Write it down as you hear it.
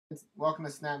Welcome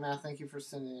to SnapMath. Thank you for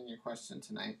sending in your question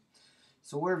tonight.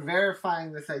 So we're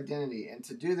verifying this identity, and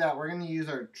to do that, we're going to use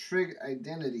our trig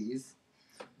identities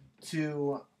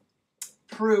to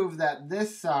prove that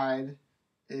this side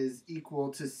is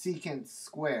equal to secant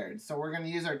squared. So we're going to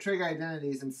use our trig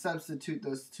identities and substitute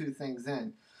those two things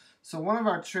in. So one of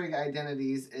our trig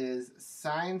identities is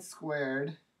sine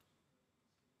squared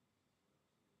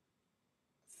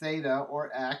theta, or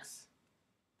x,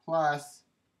 plus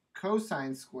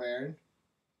cosine squared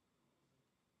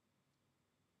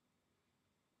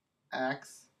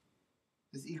x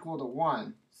is equal to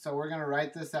 1. So we're going to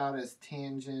write this out as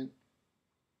tangent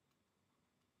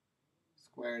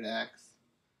squared x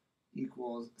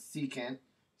equals secant.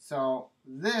 So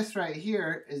this right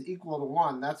here is equal to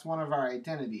 1. That's one of our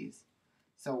identities.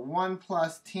 So 1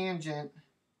 plus tangent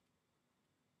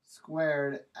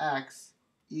squared x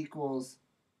equals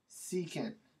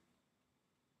secant.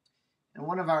 And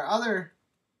one of our other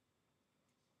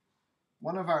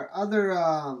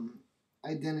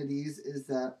identities is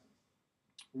that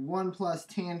 1 plus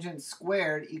tangent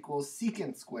squared equals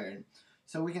secant squared.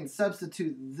 So we can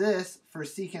substitute this for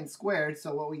secant squared.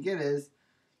 So what we get is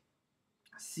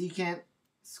secant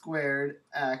squared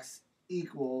x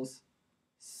equals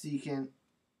secant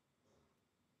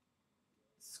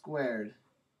squared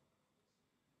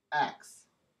x.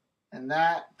 And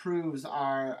that proves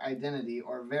our identity,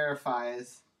 or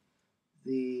verifies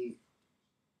the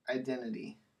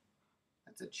identity.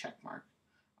 That's a check mark.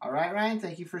 All right, Ryan,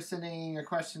 thank you for sending in your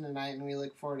question tonight, and we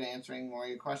look forward to answering more of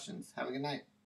your questions. Have a good night.